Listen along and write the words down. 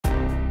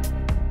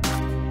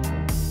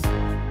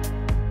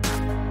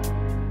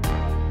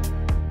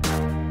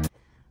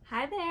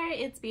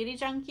there, it's Beauty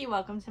Junkie.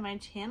 Welcome to my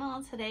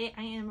channel. Today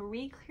I am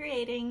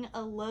recreating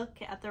a look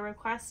at the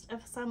request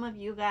of some of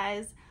you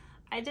guys.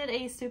 I did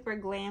a super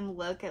glam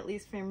look, at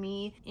least for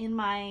me, in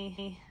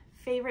my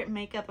favorite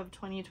makeup of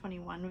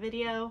 2021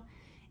 video.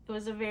 It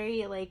was a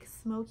very like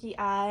smoky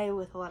eye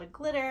with a lot of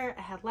glitter.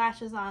 I had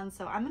lashes on,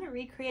 so I'm gonna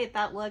recreate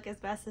that look as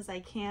best as I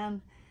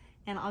can.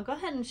 And I'll go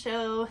ahead and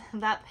show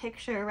that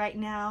picture right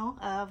now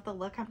of the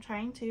look I'm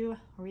trying to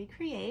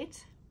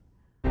recreate.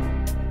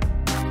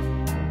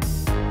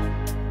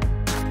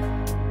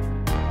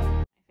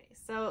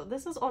 So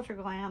this is ultra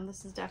glam.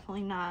 This is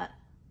definitely not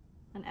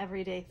an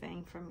everyday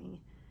thing for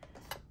me.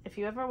 If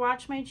you ever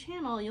watch my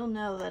channel, you'll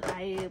know that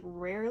I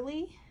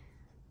rarely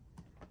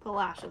put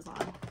lashes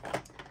on.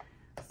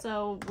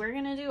 So we're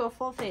gonna do a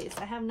full face.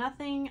 I have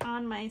nothing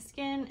on my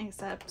skin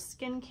except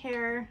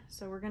skincare.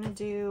 So we're gonna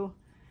do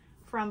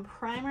from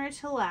primer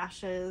to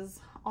lashes,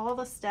 all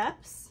the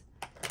steps,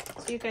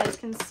 so you guys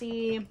can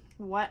see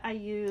what I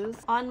use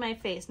on my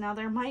face. Now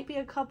there might be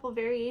a couple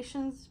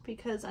variations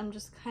because I'm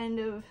just kind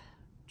of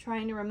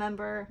trying to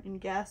remember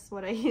and guess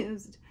what I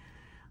used.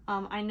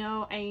 I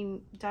know I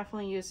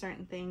definitely use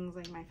certain things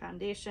like my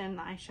foundation,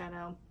 the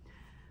eyeshadow.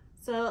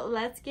 So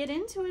let's get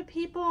into it,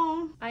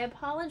 people. I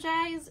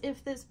apologize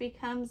if this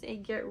becomes a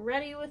get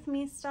ready with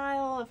me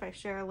style, if I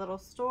share a little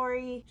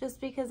story,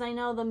 just because I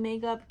know the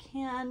makeup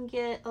can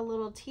get a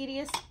little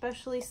tedious,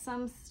 especially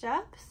some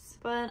steps,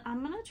 but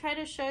I'm gonna try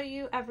to show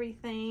you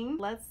everything.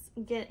 Let's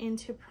get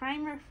into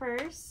primer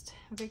first.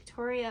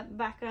 Victoria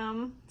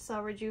Beckham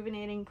Cell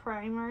Rejuvenating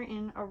Primer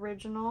in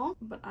Original,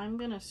 but I'm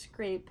gonna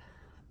scrape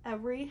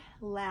every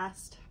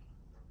last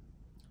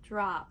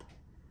drop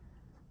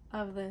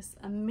of this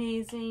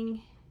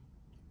amazing,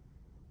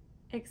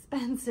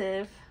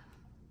 expensive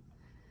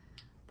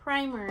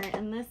primer,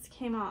 and this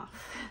came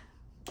off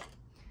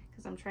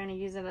because I'm trying to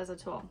use it as a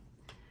tool.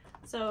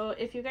 So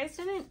if you guys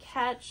didn't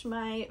catch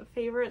my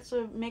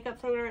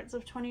makeup favorites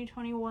of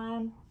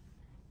 2021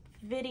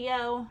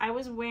 video, I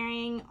was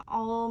wearing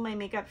all my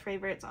makeup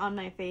favorites on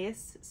my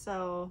face.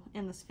 So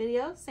in this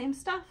video, same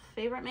stuff,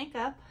 favorite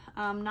makeup.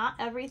 Not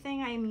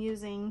everything I'm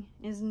using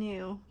is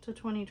new to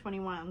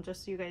 2021,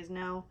 just so you guys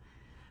know,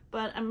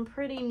 but I'm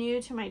pretty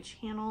new to my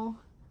channel,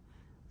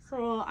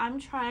 so I'm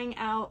trying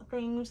out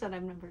things that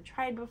I've never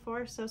tried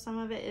before, so some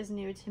of it is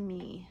new to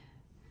me.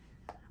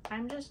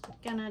 I'm just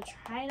gonna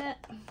try to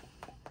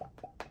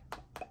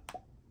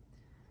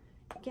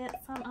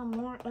get some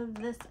more of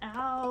this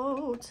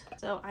out.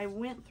 So I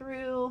went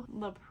through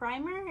the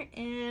primer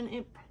and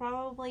it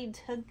probably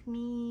took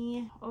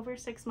me over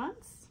 6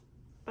 months,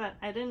 but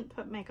I didn't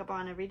put makeup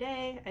on every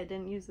day. I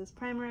didn't use this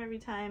primer every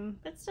time,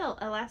 but still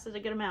it lasted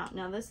a good amount.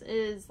 Now this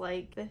is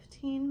like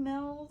 15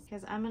 mils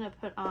because I'm gonna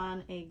put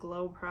on a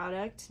glow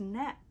product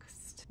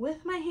next.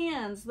 With my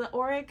hands, the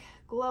Auric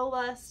Glow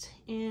Lust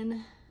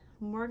in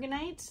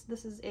Morganite.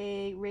 This is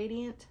a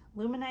radiant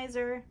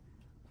luminizer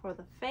for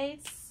the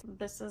face.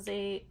 This is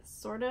a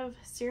sort of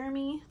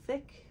serum-y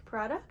thick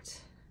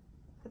product.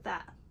 Look at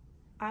that.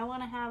 I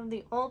want to have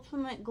the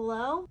ultimate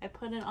glow. I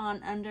put it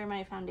on under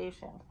my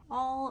foundation,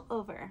 all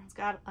over. It's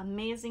got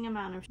amazing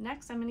amount of.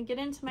 Next, I'm going to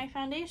get into my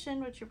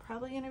foundation, which you're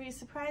probably going to be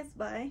surprised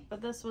by,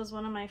 but this was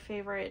one of my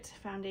favorite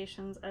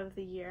foundations of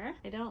the year.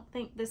 I don't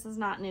think this is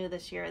not new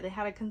this year. They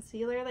had a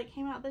concealer that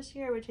came out this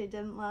year, which I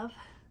didn't love.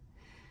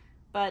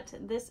 But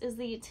this is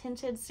the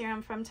tinted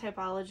serum from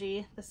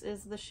Typology. This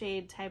is the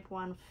shade Type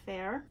 1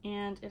 Fair,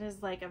 and it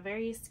is like a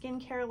very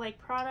skincare-like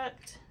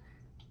product.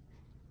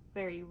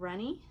 Very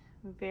runny,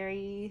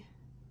 very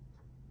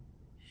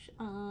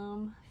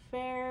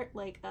fair,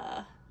 like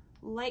a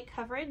light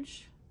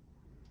coverage.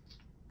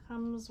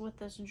 Comes with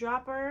this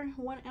dropper,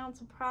 1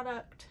 ounce of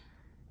product.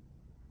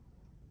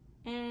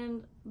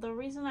 And the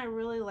reason I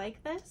really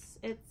like this,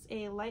 it's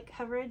a light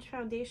coverage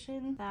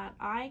foundation that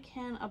I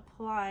can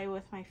apply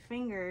with my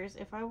fingers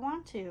if I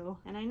want to.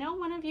 And I know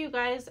one of you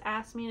guys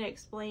asked me to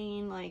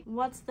explain like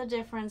what's the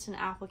difference in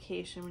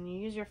application when you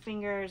use your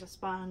fingers, a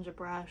sponge, a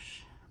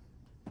brush.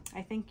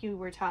 I think you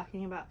were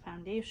talking about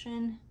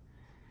foundation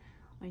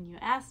when you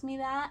asked me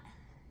that.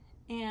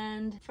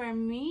 And for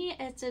me,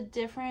 it's a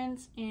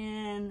difference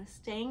in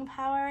staying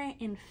power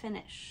and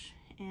finish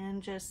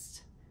and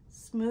just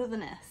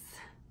smoothness.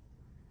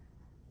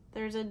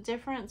 There's a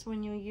difference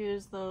when you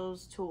use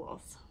those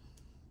tools.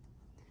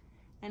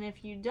 And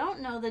if you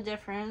don't know the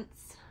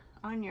difference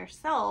on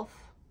yourself,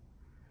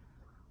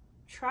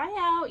 try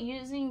out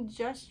using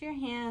just your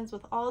hands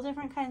with all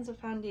different kinds of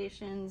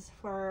foundations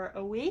for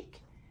a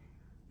week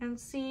and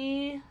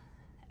see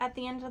at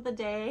the end of the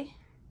day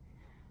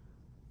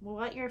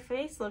what your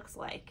face looks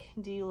like.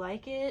 Do you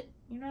like it?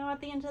 You know, at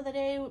the end of the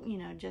day, you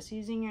know, just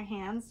using your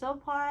hands to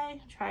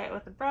apply. Try it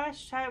with a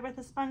brush, try it with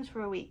a sponge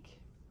for a week.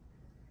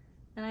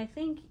 And I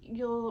think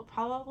you'll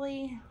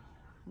probably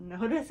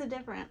notice a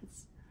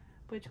difference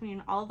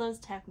between all those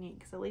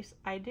techniques. At least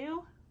I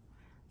do.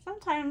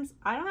 Sometimes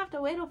I don't have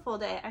to wait a full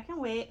day. I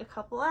can wait a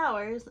couple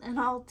hours and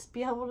I'll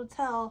be able to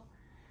tell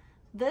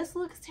this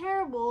looks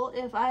terrible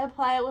if I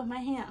apply it with my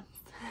hands.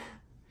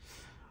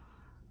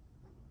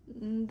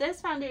 This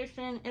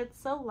foundation,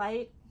 it's so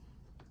light.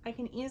 I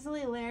can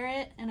easily layer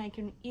it, and I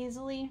can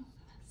easily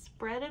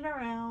spread it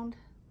around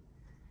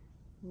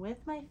with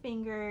my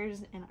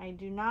fingers, and I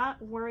do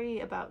not worry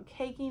about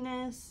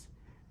cakiness,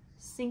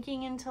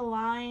 sinking into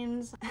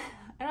lines. I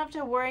don't have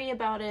to worry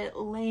about it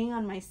laying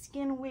on my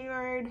skin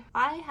weird.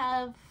 I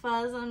have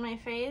fuzz on my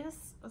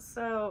face,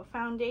 so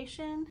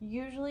foundation,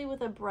 usually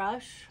with a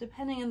brush,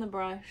 depending on the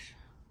brush,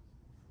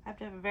 I have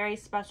to have a very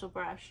special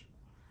brush.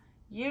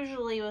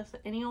 Usually with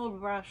any old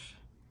brush,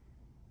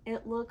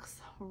 it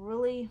looks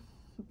really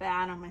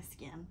bad on my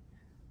skin.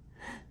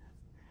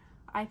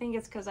 I think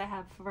it's because I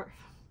have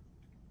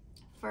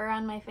fur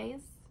on my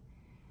face,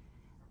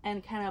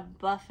 and kind of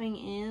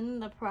buffing in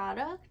the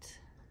product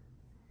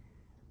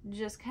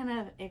just kind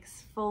of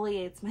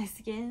exfoliates my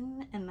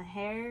skin and the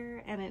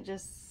hair, and it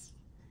just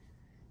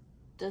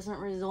doesn't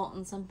result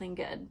in something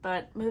good.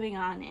 But moving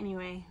on,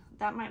 anyway,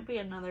 that might be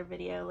another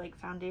video, like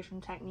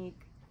foundation technique,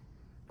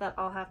 that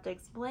I'll have to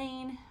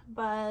explain.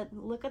 But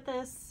look at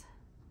this.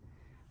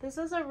 This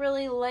is a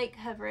really light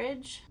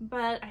coverage,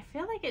 but I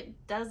feel like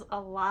it does a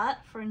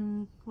lot for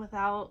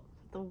without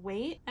the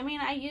weight. I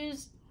mean, I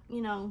used,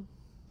 you know,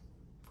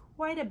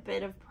 quite a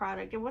bit of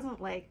product. It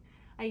wasn't like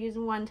I used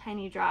one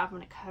tiny drop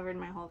and it covered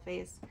my whole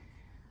face.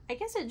 I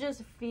guess it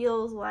just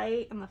feels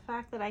light, and the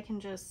fact that I can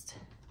just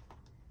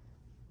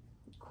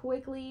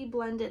quickly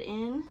blend it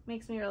in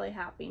makes me really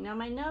happy. Now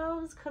my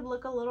nose could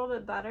look a little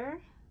bit better.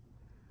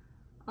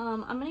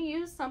 I'm gonna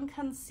use some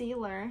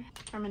concealer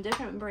from a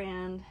different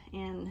brand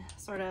and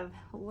sort of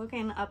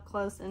looking up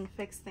close and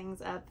fix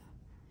things up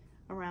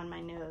around my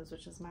nose,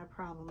 which is my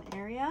problem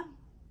area.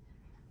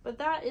 But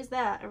that is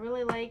that. I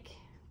really like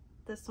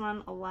this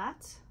one a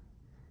lot.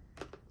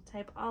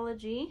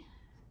 Typology.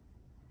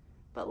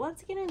 But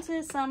let's get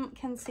into some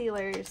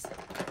concealers.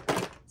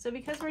 So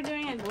because we're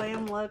doing a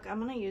glam look, I'm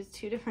gonna use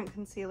two different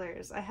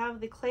concealers. I have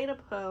the Clé de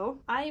Peau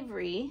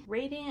Ivory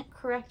Radiant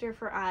Corrector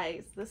for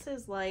Eyes. This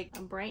is like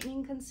a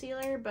brightening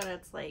concealer, but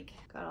it's like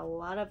got a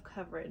lot of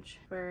coverage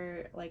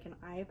for like an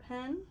eye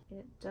pen.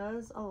 It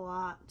does a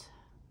lot.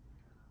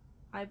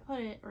 I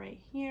put it right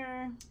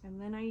here, and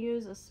then I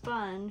use a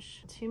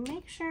sponge to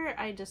make sure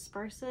I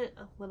disperse it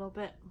a little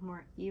bit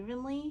more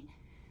evenly.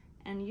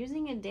 And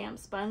using a damp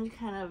sponge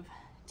kind of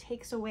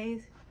takes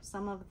away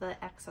some of the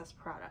excess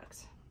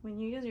product. When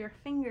you use your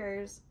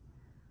fingers,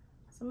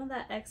 some of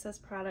that excess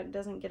product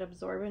doesn't get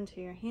absorbed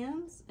into your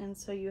hands, and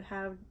so you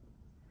have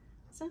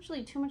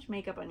essentially too much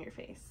makeup on your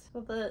face.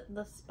 So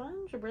the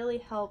sponge really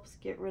helps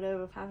get rid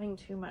of having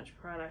too much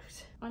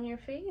product on your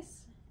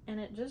face,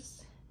 and it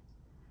just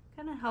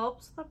kind of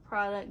helps the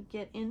product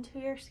get into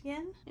your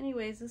skin.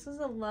 Anyways, this is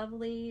a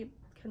lovely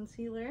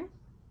concealer.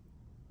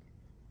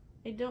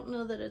 I don't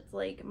know that it's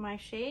like my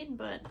shade,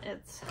 but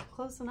it's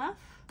close enough.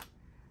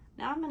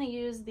 Now I'm going to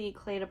use the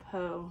Clé de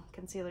Peau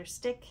concealer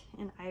stick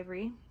in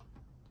Ivory.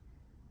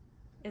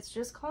 It's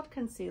just called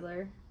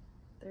concealer.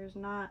 There's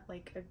not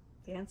like a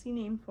fancy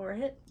name for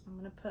it. I'm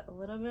going to put a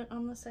little bit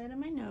on the side of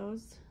my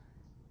nose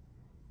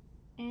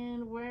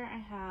and where I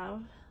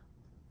have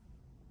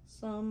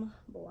some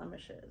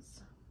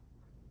blemishes,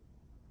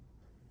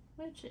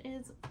 which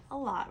is a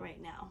lot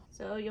right now.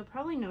 So you'll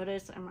probably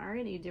notice I'm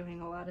already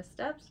doing a lot of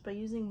steps by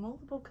using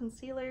multiple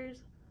concealers,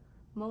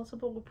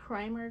 multiple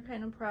primer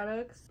kind of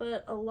products,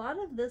 but a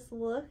lot of this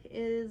look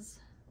is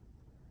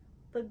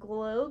the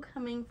glow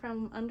coming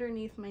from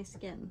underneath my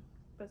skin,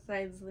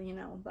 besides, you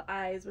know, the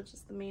eyes, which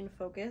is the main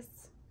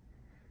focus.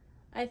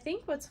 I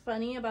think what's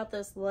funny about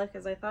this look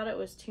is I thought it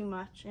was too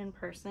much in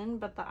person,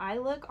 but the eye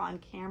look on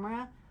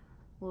camera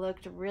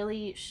looked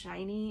really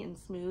shiny and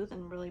smooth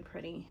and really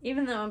pretty,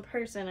 even though in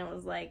person it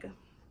was like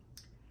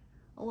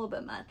a little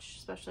bit much,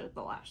 especially with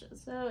the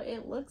lashes. So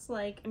it looks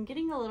like I'm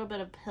getting a little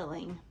bit of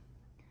pilling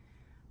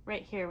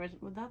right here, which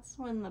that's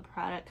when the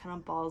product kind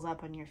of balls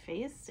up on your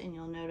face, and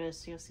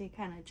you'll see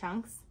kind of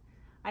chunks.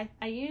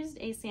 I used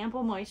a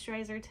sample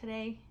moisturizer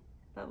today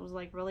that was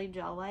like really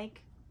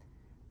gel-like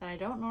that I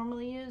don't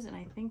normally use, and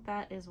I think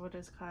that is what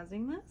is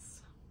causing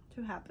this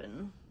to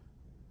happen.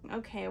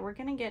 Okay, we're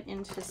gonna get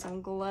into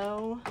some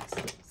glow,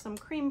 some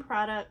cream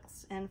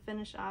products, and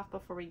finish off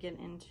before we get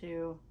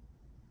into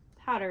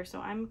powder. So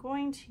I'm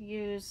going to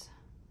use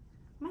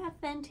my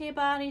Fenty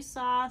Body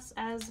Sauce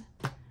as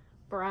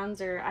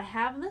bronzer. I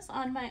have this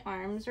on my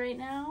arms right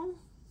now.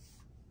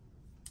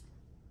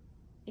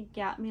 It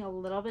got me a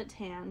little bit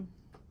tan.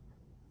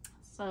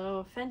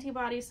 So Fenty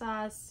Body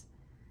Sauce,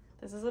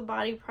 this is a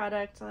body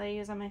product that I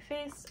use on my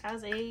face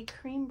as a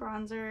cream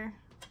bronzer.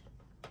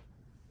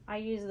 I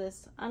use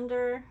this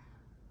under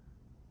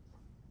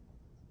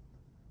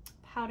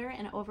powder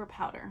and over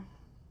powder.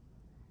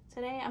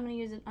 Today I'm going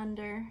to use it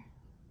under.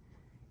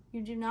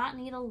 You do not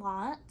need a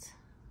lot.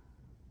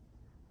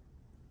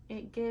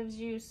 It gives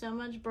you so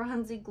much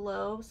bronzy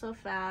glow so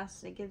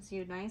fast. It gives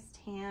you nice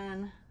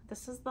tan.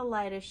 This is the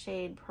lightest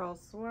shade, Pearl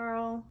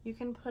Swirl. You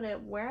can put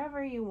it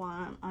wherever you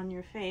want on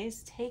your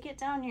face. Take it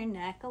down your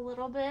neck a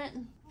little bit,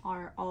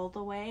 or all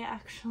the way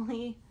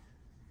actually,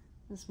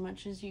 as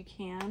much as you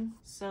can,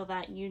 so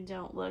that you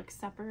don't look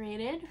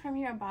separated from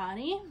your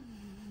body.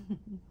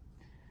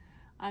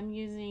 I'm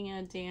using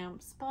a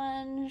damp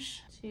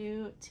sponge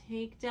to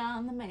take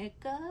down the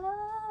makeup.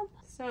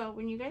 So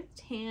when you guys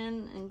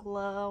tan and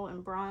glow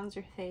and bronze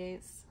your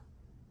face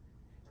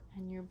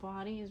and your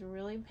body is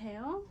really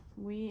pale,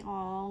 we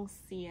all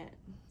see it.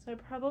 So I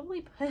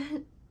probably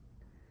put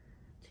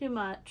too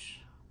much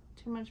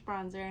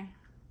bronzer.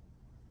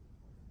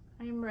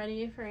 I'm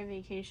ready for a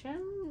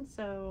vacation,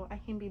 so I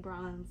can be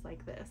bronzed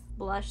like this.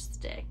 Blush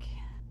stick.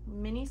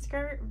 Mini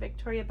skirt,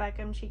 Victoria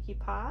Beckham Cheeky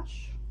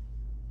Posh.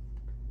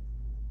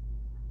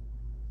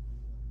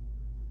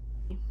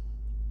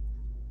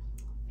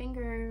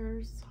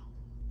 Fingers.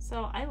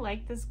 So I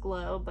like this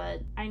glow,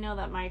 but I know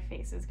that my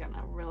face is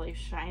gonna really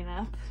shine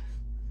up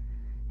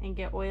and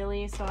get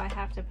oily, so I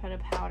have to put a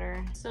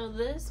powder. So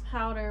this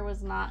powder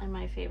was not in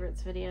my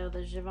favorites video.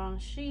 The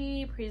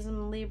Givenchy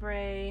Prism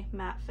Libre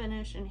Matte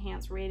Finish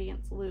Enhanced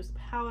Radiance Loose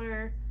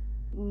Powder,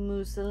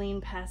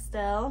 Mousseline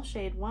Pastel,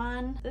 shade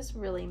 1. This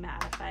really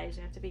mattifies.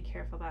 You have to be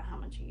careful about how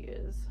much you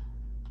use.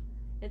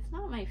 It's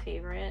not my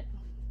favorite.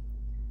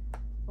 A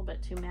little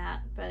bit too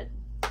matte, but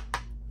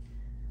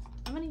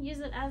I'm gonna use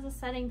it as a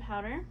setting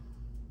powder.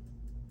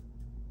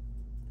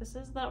 This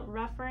is the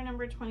Rougher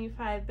number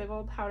 25 big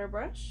old powder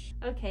brush.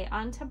 Okay,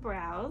 on to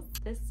brows.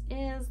 This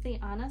is the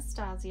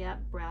Anastasia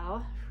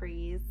Brow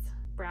Freeze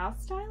Brow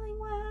Styling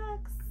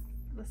Wax.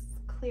 This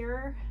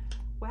clear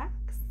wax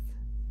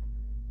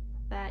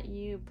that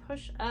you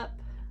push up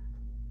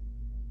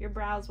your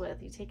brows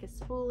with. You take a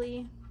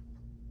spoolie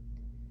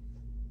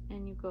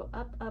and you go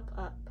up, up,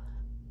 up.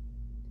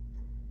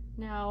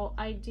 Now,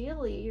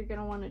 ideally, you're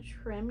gonna wanna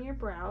trim your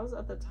brows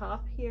at the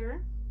top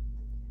here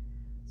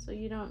so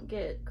you don't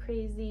get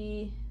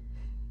crazy,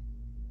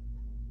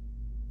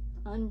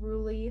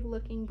 unruly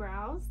looking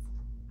brows.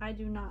 I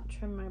do not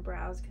trim my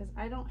brows because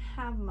I don't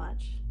have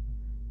much,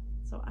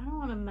 so I don't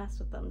wanna mess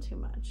with them too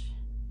much.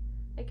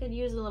 I could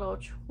use a little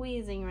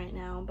tweezing right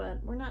now,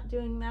 but we're not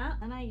doing that.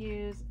 And I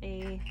use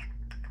a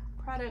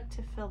product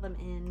to fill them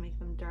in, make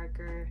them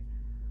darker,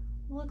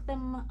 make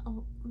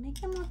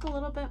them look a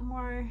little bit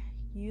more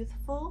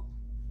youthful.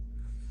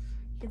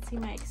 You can see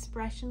my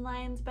expression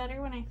lines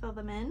better when I fill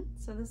them in.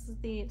 So this is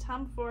the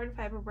Tom Ford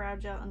Fiber Brow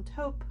Gel and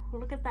Taupe.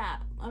 Look at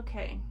that.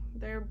 Okay,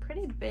 they're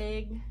pretty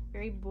big,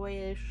 very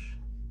boyish,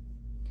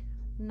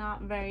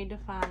 not very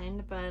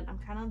defined, but I'm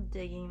kind of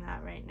digging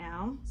that right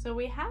now. So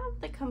we have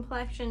the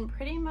complexion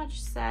pretty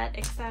much set,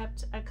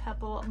 except a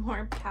couple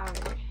more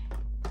powders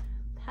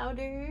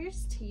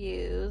to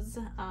use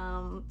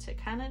to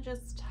kind of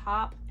just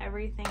top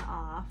everything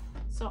off.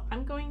 So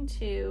I'm going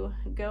to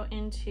go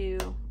into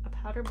a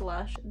powder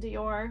blush,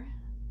 Dior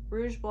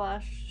Rouge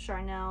Blush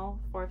Charnel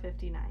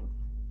 459.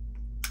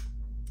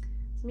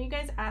 Some of you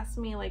guys asked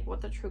me like what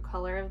the true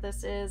color of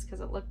this is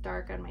because it looked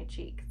dark on my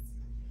cheeks.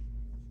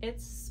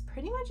 It's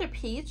pretty much a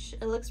peach.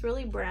 It looks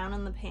really brown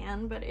in the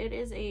pan, but it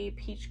is a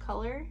peach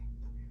color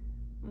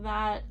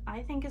that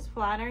I think is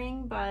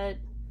flattering, but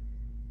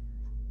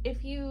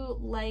if you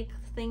like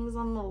things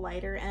on the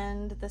lighter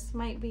end, this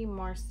might be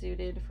more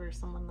suited for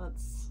someone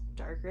that's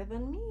darker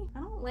than me.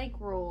 I don't like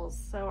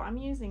rolls, so I'm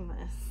using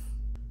this.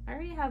 I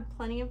already have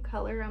plenty of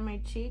color on my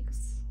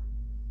cheeks,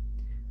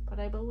 but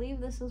I believe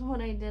this is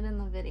what I did in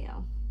the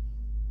video.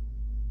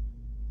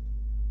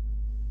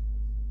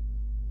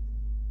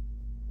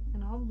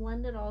 And I'll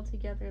blend it all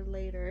together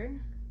later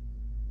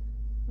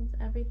once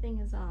everything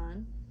is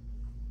on.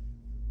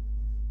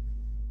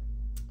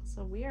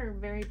 So we are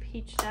very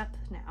peached up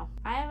now.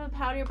 I have a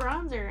powder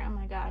bronzer. Oh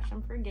my gosh,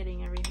 I'm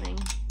forgetting everything.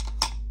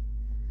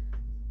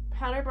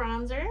 Powder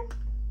bronzer,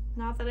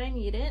 not that I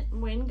need it.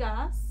 Wayne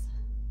Goss.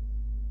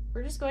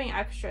 We're just going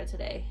extra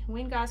today.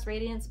 Wayne Goss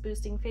Radiance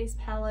Boosting Face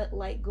Palette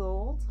Light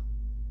Gold.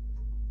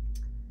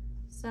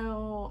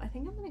 So I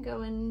think I'm gonna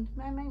go in,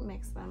 I might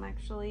mix them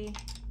actually.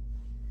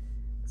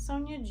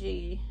 Sonia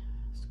G,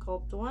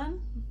 Sculpt 1,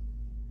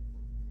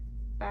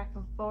 back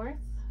and forth.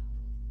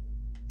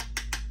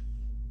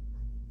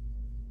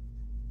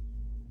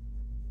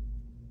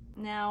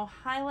 Now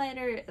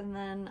highlighter, and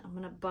then I'm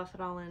gonna buff it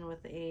all in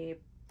with a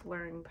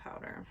blurring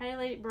powder.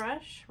 Highlight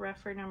brush,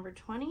 Rougher number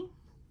 20.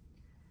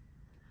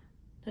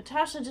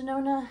 Natasha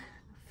Denona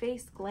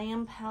Face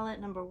Glam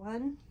Palette number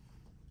 1.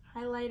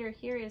 Highlighter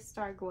here is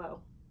Star Glow.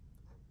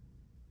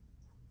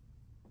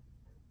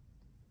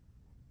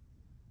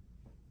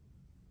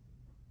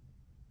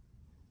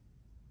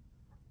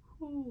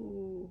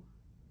 Ooh,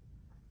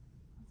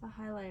 that's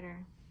a highlighter.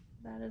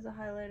 That is a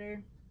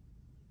highlighter.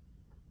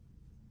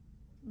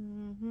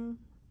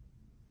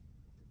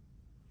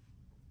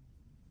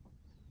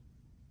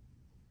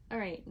 All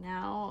right,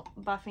 now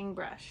buffing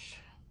brush.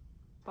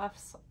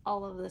 Buffs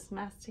all of this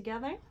mess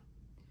together.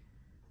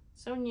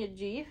 Sonia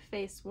G,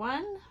 Face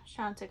 1,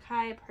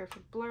 Junkay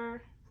Perfect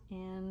Blur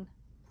in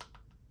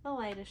the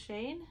lightest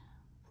shade.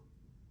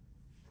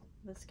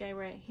 This guy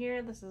right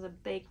here, this is a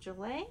Baked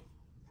Gelée.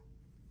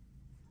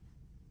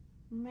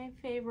 My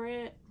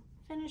favorite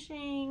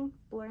finishing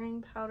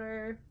blurring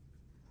powder.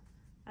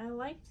 I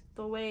liked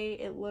the way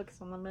it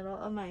looks on the middle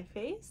of my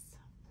face.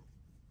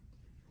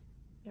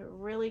 It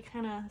really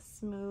kind of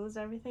smooths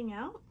everything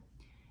out.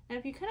 And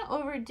if you kind of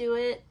overdo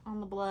it on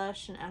the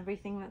blush and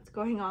everything that's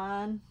going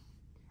on,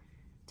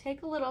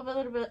 take a little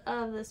bit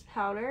of this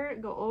powder,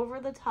 go over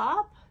the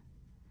top,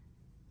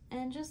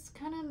 and just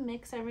kind of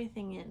mix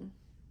everything in.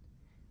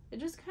 It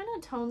just kind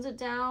of tones it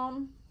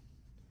down,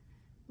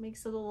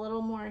 makes it a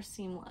little more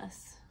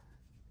seamless.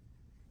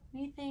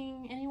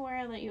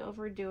 Anywhere that you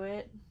overdo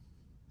it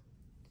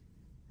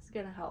is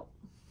gonna help.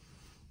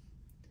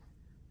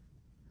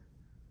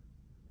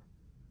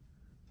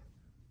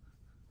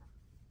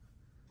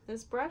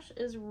 This brush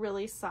is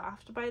really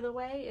soft, by the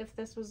way. If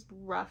this was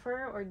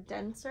rougher or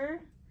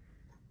denser,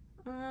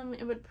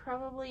 it would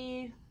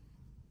probably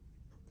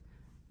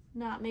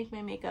not make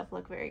my makeup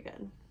look very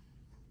good.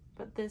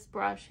 But this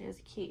brush is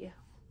key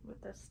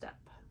with this step.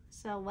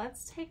 So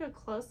let's take a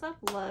close-up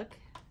look,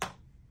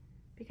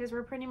 because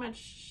we're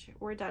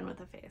done with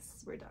the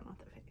face. We're done with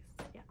the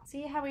face, yeah.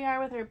 See how we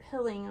are with our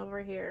pilling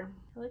over here.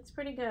 It looks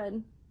pretty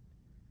good.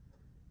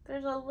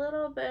 There's a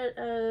little bit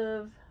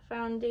of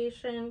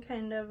foundation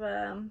kind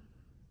of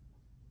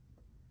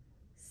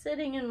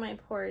sitting in my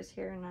pores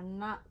here in a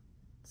not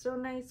so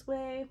nice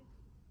way,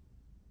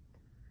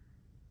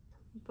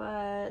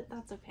 but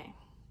that's okay.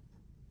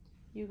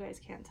 You guys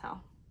can't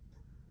tell.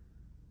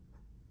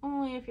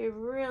 Only if you're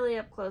really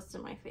up close to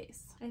my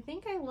face. I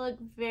think I look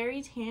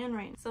very tan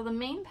right now. So the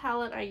main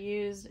palette I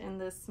used in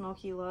this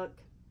smoky look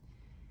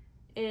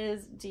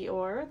is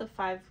Dior, the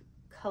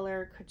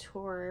 5-color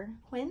couture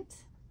Quint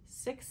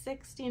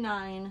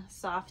 669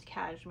 soft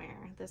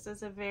cashmere. This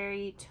is a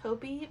very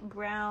taupey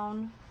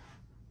brown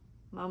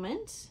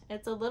moment.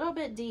 It's a little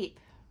bit deep.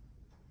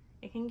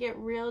 It can get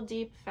real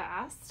deep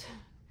fast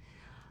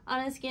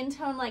on a skin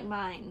tone like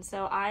mine,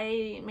 so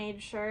I made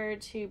sure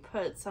to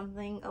put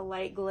a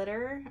light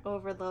glitter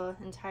over the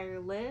entire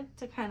lid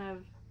to kind of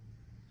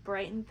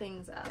brighten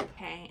things up,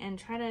 okay, and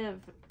try to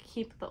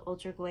keep the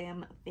ultra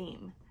glam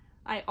theme.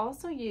 I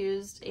also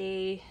used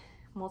a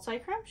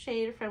multi-chrome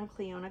shade from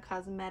Cliona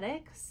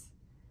Cosmetics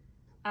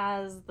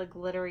as the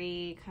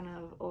glittery kind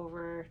of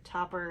over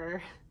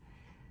topper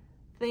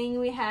thing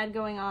we had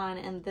going on,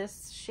 and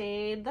this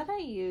shade that I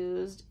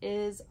used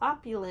is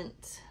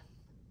Opulent.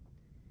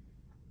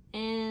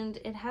 And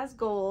it has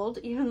gold,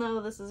 even though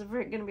this is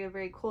going to be a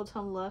very cool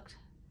tone look.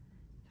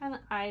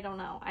 I don't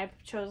know. I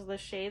chose this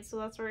shade, so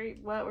that's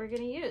what we're going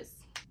to use.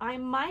 I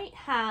might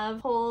have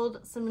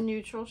pulled some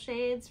neutral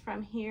shades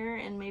from here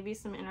and maybe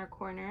some inner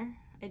corner.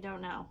 I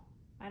don't know.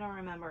 I don't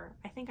remember.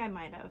 I think I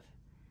might have.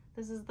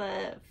 This is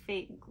the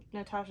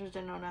Natasha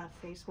Denona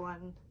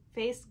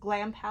Face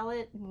Glam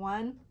Palette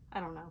 1. I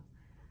don't know.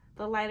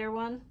 The lighter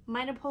one.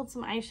 Might have pulled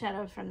some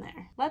eyeshadow from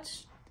there.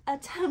 Let's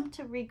attempt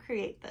to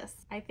recreate this.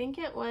 I think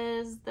it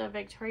was the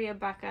Victoria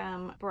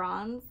Beckham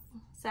bronze,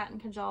 satin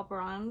kajal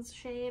bronze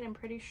shade, I'm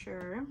pretty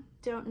sure.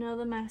 Don't know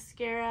the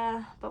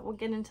mascara, but we'll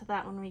get into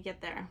that when we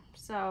get there.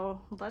 So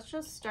let's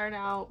just start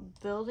out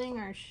building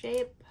our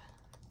shape,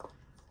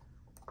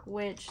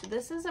 which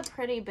this is a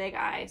pretty big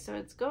eye, so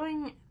it's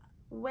going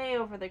way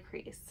over the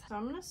crease. So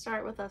I'm gonna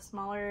start with a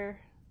smaller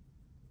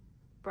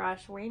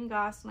brush, Wayne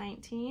Goss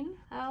 19.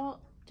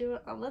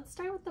 Let's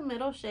start with the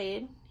middle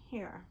shade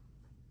here.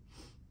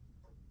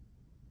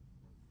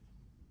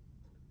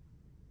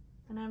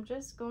 And I'm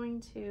just going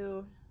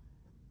to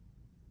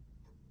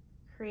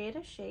create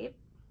a shape.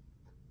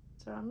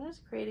 So I'm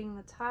just creating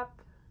the top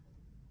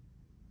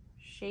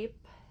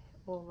shape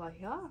over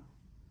here,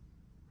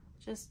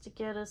 just to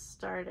get us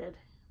started.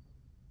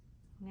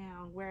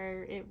 Now,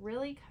 where it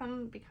really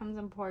becomes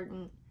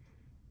important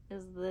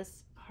is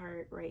this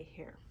part right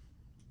here.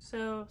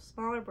 So,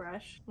 smaller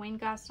brush, Wayne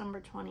Goss number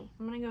 20.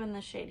 I'm gonna go in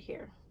this shade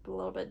here, a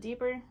little bit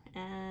deeper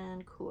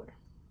and cooler.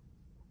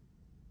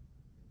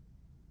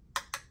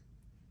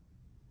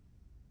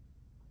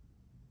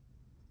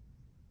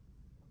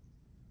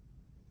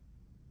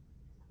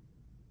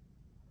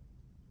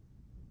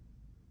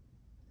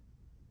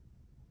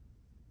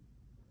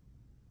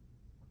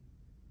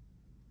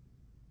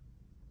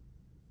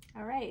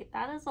 All right,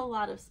 that is a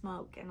lot of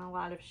smoke and a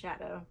lot of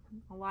shadow,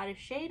 a lot of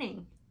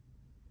shading.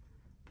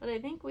 But I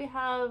think we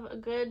have a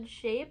good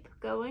shape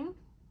going.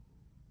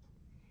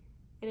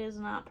 It is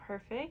not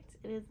perfect.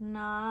 It is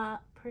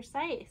not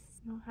precise.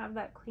 We don't have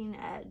that clean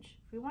edge.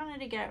 If we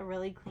wanted to get a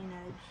really clean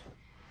edge,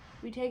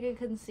 we take a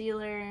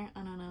concealer, I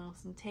don't know,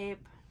 some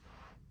tape,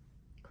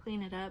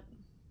 clean it up.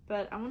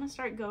 But I want to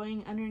start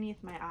going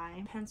underneath my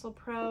eye. Pencil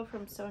Pro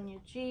from Sonia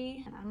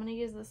G, and I'm going to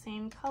use the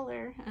same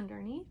color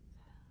underneath.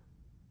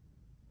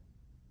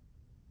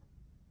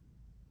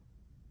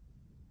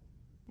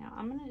 Now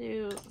I'm going to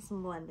do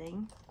some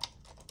blending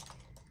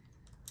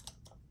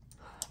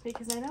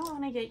because I don't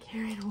want to get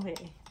carried away.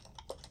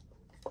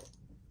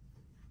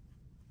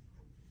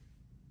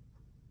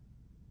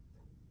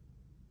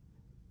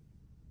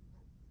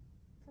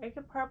 I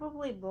could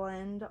probably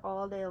blend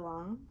all day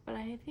long, but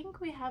I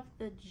think we have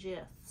the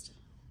gist.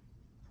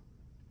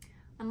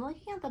 I'm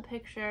looking at the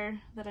picture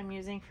that I'm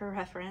using for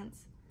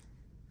reference.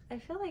 I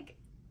feel like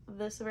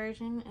this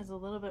version is a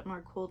little bit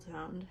more cool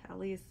toned, at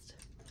least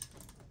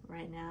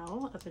right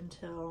now, up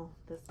until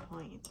this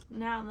point.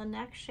 Now the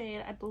next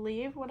shade, I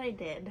believe what I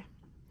did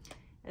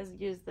is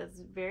use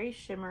this very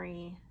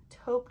shimmery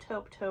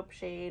taupe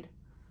shade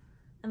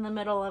in the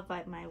middle of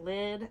like my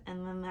lid,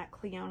 and then that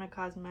Clionadh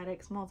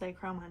Cosmetics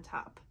multi-chrome on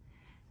top.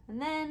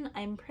 And then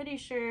I'm pretty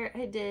sure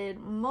I did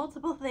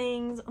multiple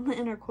things on the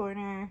inner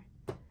corner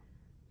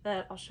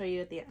that I'll show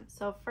you at the end.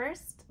 So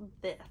first,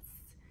 this.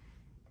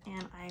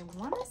 And I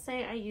want to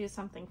say I used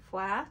something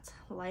flat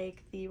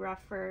like the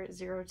Rougher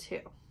 02.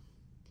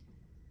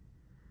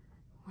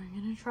 We're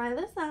gonna try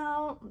this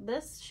out.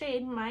 This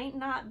shade might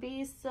not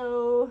be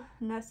so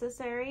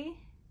necessary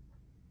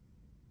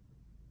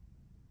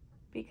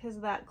because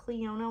that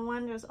Clionadh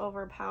one just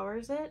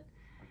overpowers it.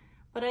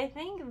 But I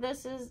think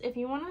this is, if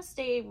you want to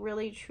stay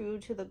really true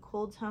to the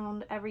cool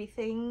toned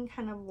everything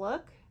kind of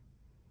look,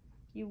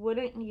 you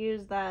wouldn't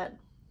use that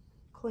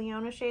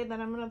Clionadh shade that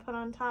I'm going to put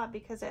on top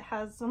because it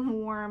has some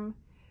warm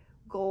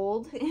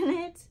gold in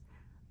it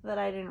that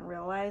I didn't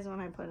realize when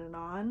I put it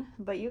on.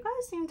 But you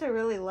guys seem to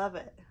really love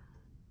it.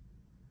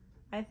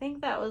 I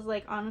think that was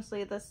like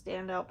honestly the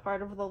standout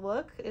part of the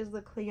look is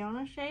the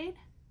Clionadh shade.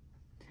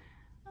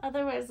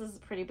 Otherwise, this is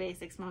a pretty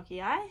basic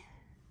smoky eye.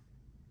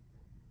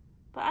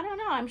 But I don't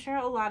know, I'm sure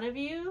a lot of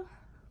you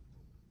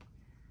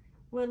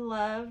would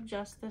love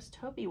just this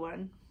taupey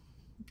one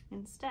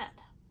instead.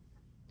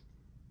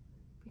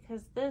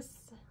 Because this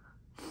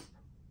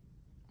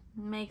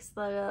makes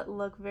the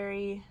look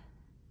very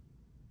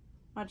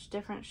much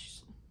different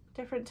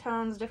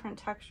tones, different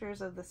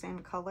textures of the same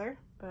color.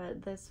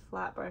 But this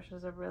flat brush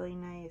is a really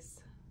nice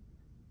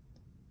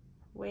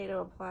way to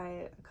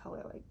apply a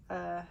color like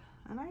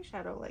an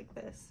eyeshadow like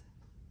this.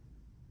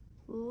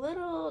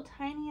 Little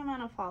tiny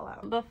amount of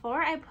fallout.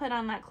 Before I put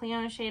on that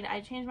Clionadh shade,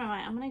 I changed my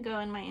mind. I'm gonna go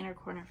in my inner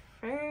corner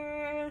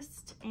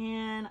first,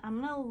 and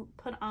I'm gonna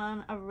put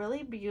on a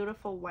really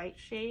beautiful white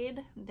shade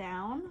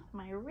down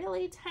my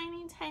really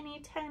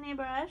tiny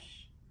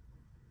brush.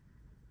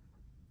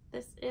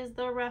 This is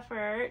the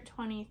Rougher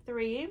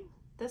 23.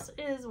 This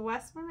is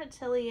Westman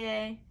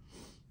Atelier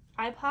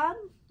iPod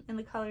in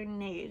the color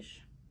Neige.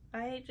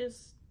 I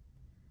just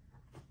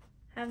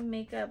have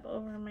makeup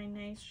over my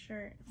nice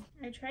shirt.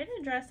 I try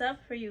to dress up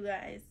for you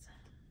guys,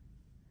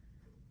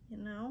 you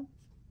know?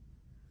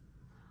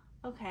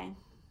 Okay,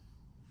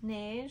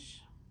 Neige.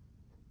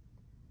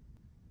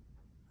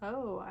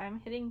 Oh, I'm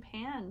hitting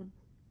pan.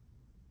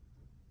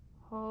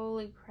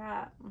 Holy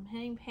crap, I'm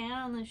hitting pan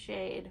on the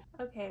shade.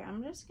 Okay,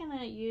 I'm just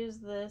gonna use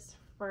this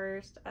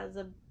first as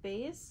a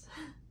base,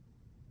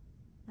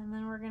 and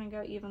then we're gonna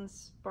go even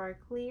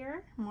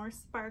sparklier, more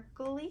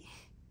sparkly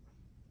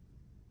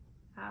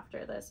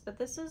after this. But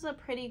this is a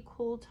pretty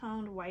cool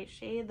toned white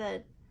shade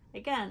that,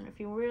 again, if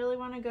you really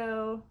want to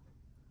go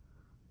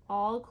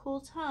all cool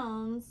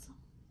tones,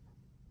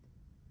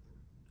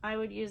 I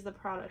would use the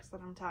products that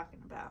I'm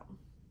talking about.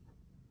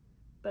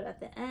 But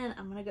at the end,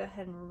 I'm gonna go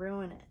ahead and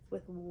ruin it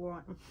with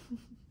warm. Look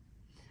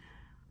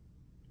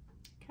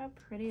how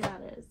pretty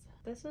that is.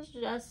 This is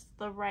just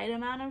the right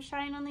amount of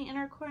shine on the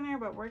inner corner,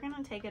 but we're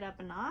gonna take it up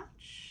a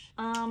notch.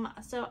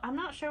 So I'm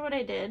not sure what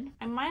I did.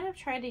 I might have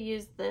tried to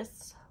use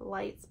this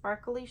light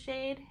sparkly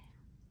shade,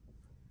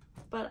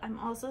 but I'm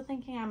also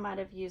thinking I might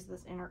have used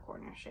this inner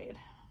corner shade.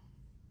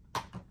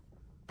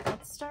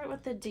 Let's start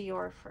with the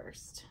Dior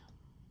first.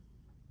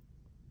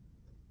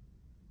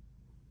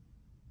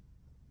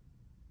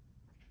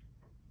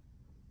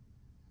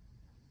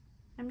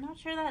 I'm not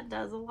sure that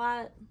does a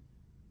lot.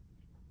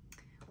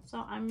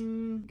 So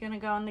I'm gonna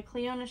go in the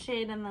Clionadh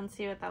shade and then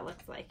see what that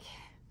looks like.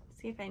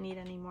 See if I need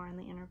any more in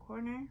the inner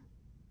corner.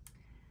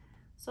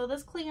 So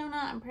this Clionadh,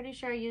 I'm pretty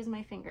sure I use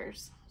my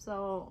fingers.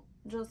 So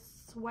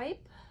just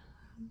swipe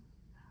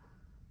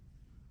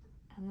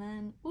and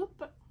then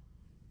whoop.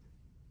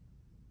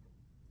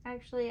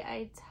 Actually,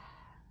 I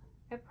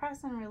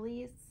press and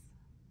release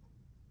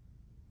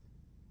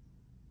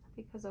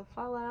because of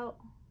fallout.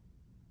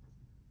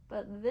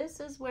 But this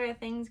is where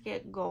things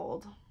get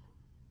gold.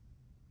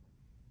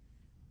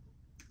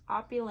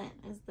 Opulent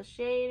is the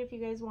shade if you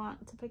guys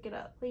want to pick it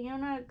up.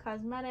 Clionadh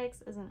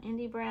Cosmetics is an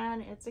indie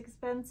brand. It's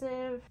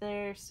expensive.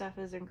 Their stuff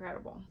is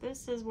incredible.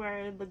 This is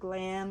where the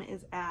glam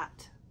is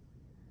at.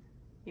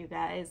 You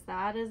guys,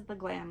 that is the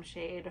glam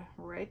shade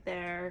right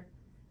there.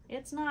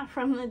 It's not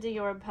from the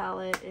Dior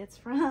palette. It's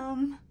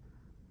from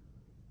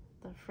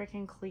the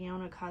freaking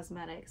Clionadh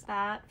Cosmetics.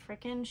 That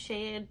freaking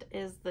shade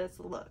is this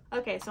look.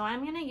 Okay, so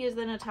I'm gonna use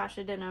the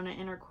Natasha Denona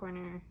inner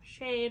corner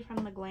shade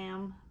from the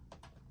Glam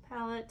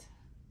palette.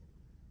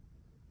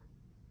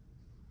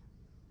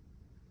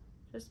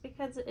 Just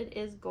because it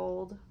is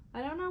gold.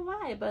 I don't know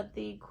why, but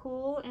the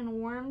cool and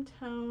warm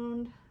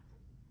toned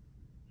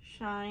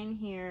shine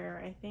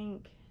here, I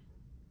think,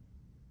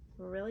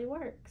 really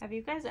works. Have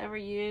you guys ever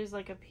used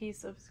like a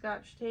piece of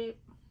Scotch tape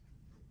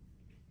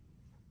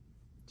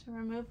to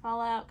remove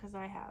fallout? Because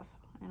I have,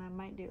 and I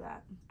might do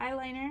that.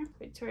 Eyeliner,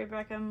 Victoria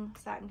Beckham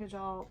Satin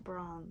Kajal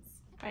Bronze.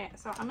 Alright,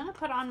 so I'm gonna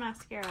put on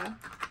mascara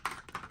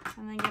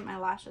and then get my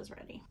lashes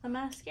ready. The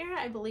mascara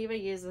I believe I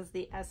use is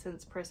the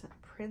Essence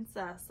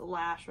Princess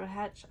Lash, which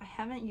I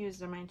haven't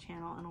used on my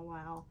channel in a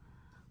while.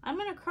 I'm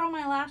gonna curl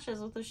my lashes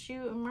with the Shu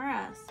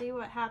Uemura, see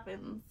what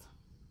happens.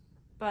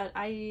 but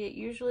I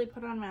usually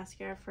put on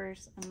mascara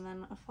first and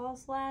then a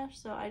false lash.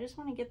 So I just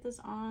want to get this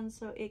on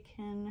so it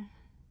can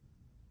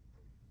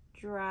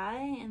dry,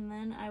 and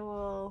then I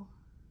will,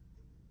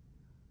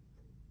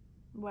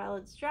 while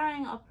it's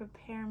drying, I'll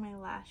prepare my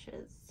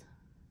lashes.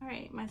 All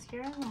right,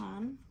 mascara's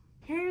on.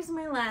 Here's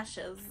my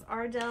lashes,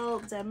 Ardell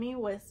Demi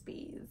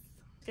Wispies.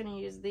 Gonna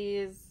use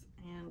these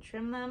and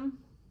trim them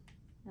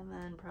and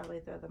then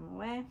probably throw them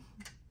away.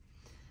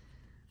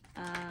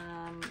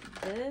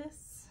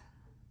 This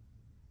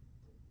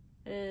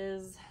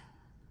is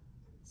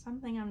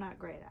something I'm not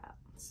great at.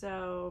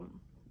 So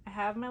I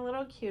have my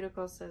little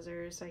cuticle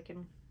scissors so I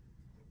can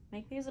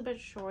make these a bit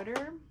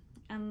shorter,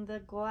 and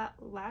the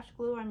lash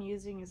glue I'm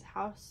using is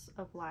House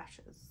of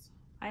Lashes.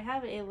 I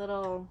have a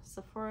little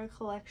Sephora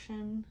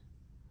collection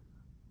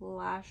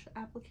lash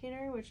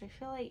applicator, which I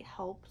feel like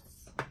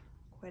helps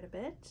quite a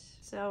bit.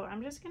 So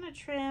I'm just gonna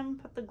trim,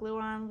 put the glue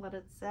on, let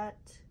it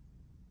set.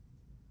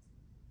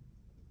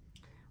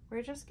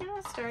 We're just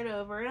gonna start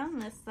over on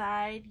this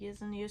side,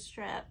 use a new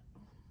strip,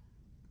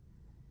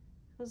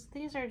 because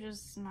these are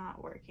just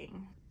not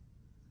working.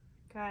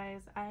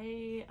 Guys,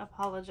 I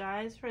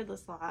apologize for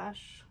this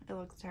lash. It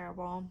looks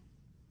terrible.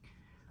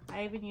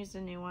 I even used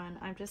a new one.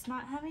 I'm just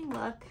not having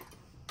luck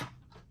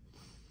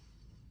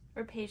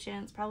or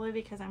patience, probably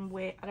because I'm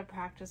way out of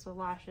practice with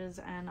lashes,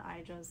 and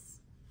I'm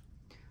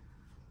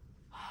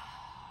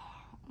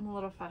a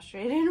little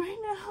frustrated right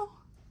now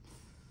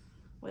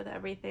with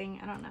everything.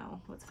 I don't know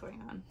what's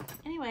going on.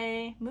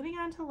 Anyway, moving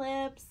on to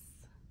lips.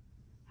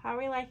 How are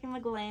we liking the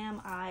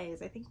Glam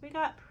eyes? I think we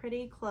got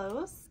pretty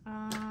close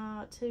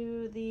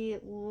to the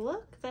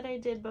look that I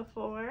did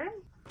before.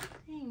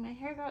 Dang, my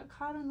hair got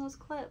caught in those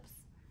clips.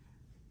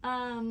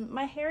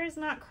 My hair is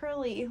not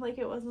curly like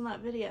it was in that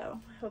video.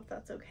 I hope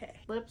that's okay.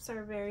 Lips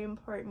are very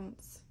important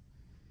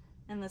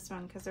in this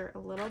one because they're a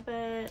little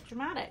bit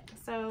dramatic.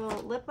 So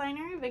lip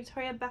liner,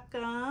 Victoria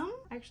Beckham.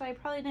 Actually, I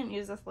probably didn't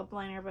use this lip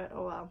liner, but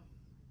oh well.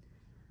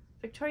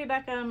 Victoria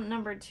Beckham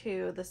number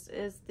 2. This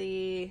is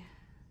the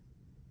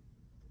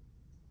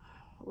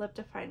lip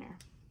definer.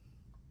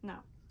 No,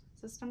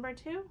 is this number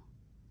 2?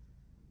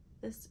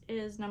 This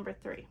is number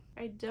 3.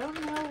 I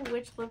don't know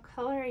which lip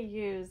color I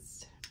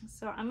used,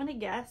 so I'm gonna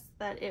guess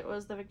that it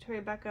was the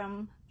Victoria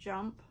Beckham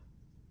Jump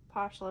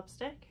Posh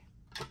Lipstick.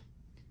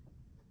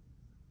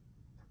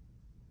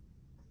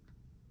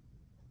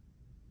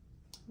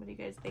 What do you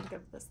guys think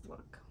of this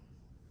look?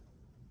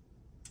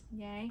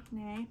 Yay,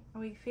 nay?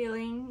 Are we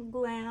feeling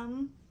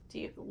glam?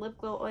 Lip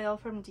glow oil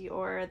from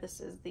Dior. This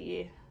is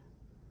the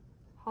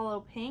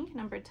Hollow Pink,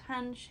 number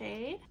 10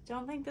 shade.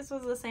 Don't think this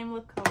was the same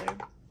lip color,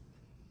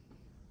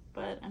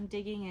 but I'm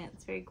digging it.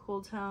 It's very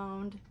cool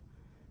toned.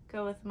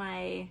 Go with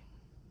my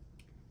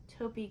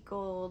taupey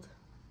gold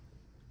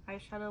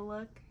eyeshadow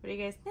look. What do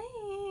you guys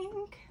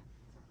think?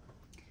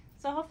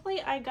 So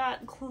hopefully I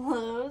got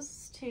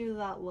close to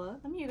that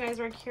look. Some of you guys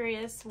were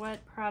curious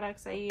what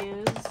products I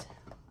used.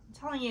 I'm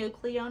telling you,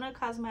 Clionadh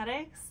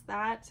Cosmetics,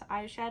 that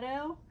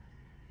eyeshadow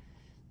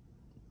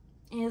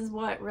is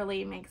what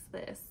really makes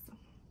this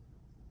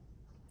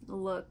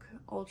look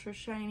ultra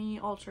shiny,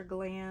 ultra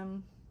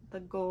glam. The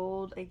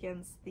gold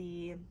against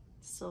the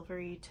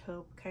silvery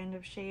taupe kind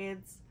of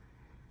shades,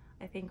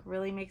 I think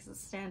really makes it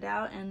stand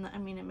out. And I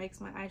mean, it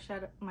makes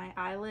my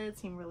eyelids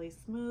seem really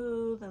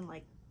smooth and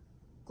like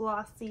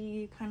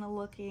glossy kind of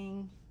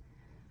looking.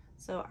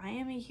 So I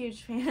am a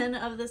huge fan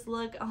of this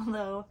look,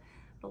 although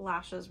the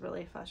lashes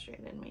really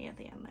frustrated me at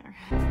the end there.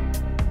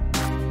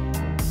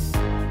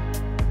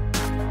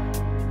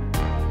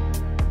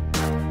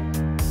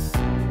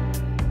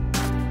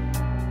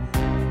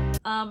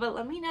 But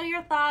let me know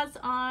your thoughts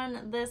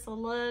on this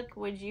look.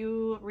 Would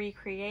you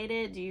recreate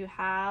it? Do you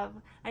have,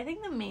 I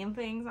think the main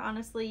things,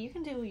 honestly, you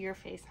can do your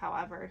face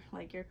however,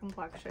 like your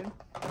complexion.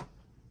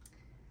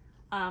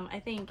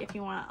 I think if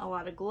you want a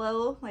lot of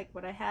glow, like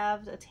what I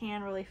have, a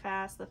tan really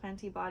fast, the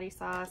Fenty Body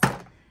Sauce,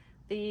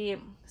 the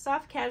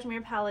soft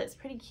cashmere palette is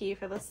pretty key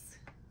for this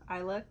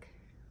eye look.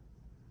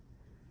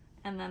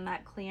 And then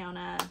that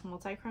Clionadh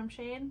multi-chrome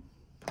shade.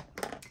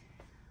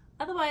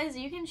 Otherwise,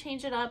 you can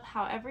change it up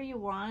however you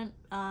want.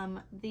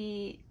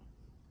 The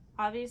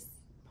obvious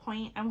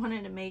point I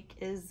wanted to make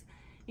is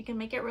you can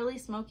make it really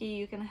smoky.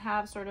 You can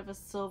have sort of a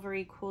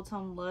silvery cool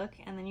tone look,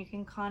 and then you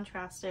can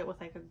contrast it with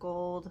like a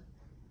gold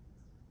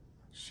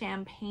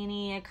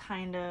champagne-y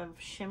kind of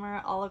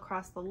shimmer all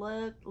across the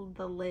look,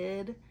 the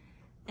lid,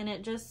 and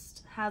it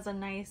just has a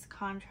nice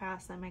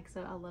contrast that makes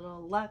it a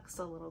little luxe,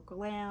 a little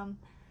glam.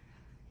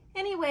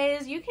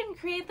 Anyways, you can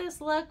create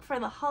this look for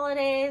the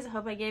holidays. I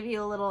hope I gave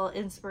you a little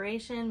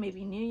inspiration,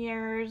 maybe New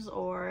Year's,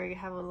 or you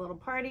have a little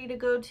party to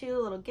go to, a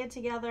little get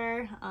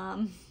together.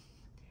 You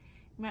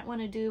might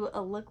want to do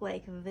a look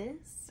like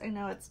this. I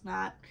know it's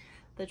not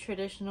the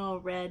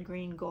traditional red,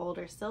 green, gold,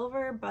 or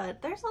silver,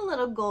 but there's a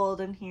little gold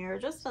in here,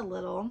 just a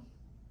little.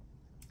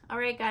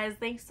 Alright guys,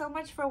 thanks so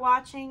much for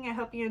watching. I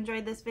hope you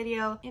enjoyed this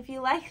video. If you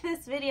like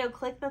this video,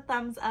 click the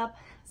thumbs up,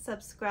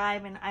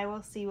 subscribe, and I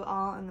will see you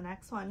all in the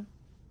next one.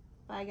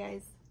 Bye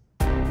guys.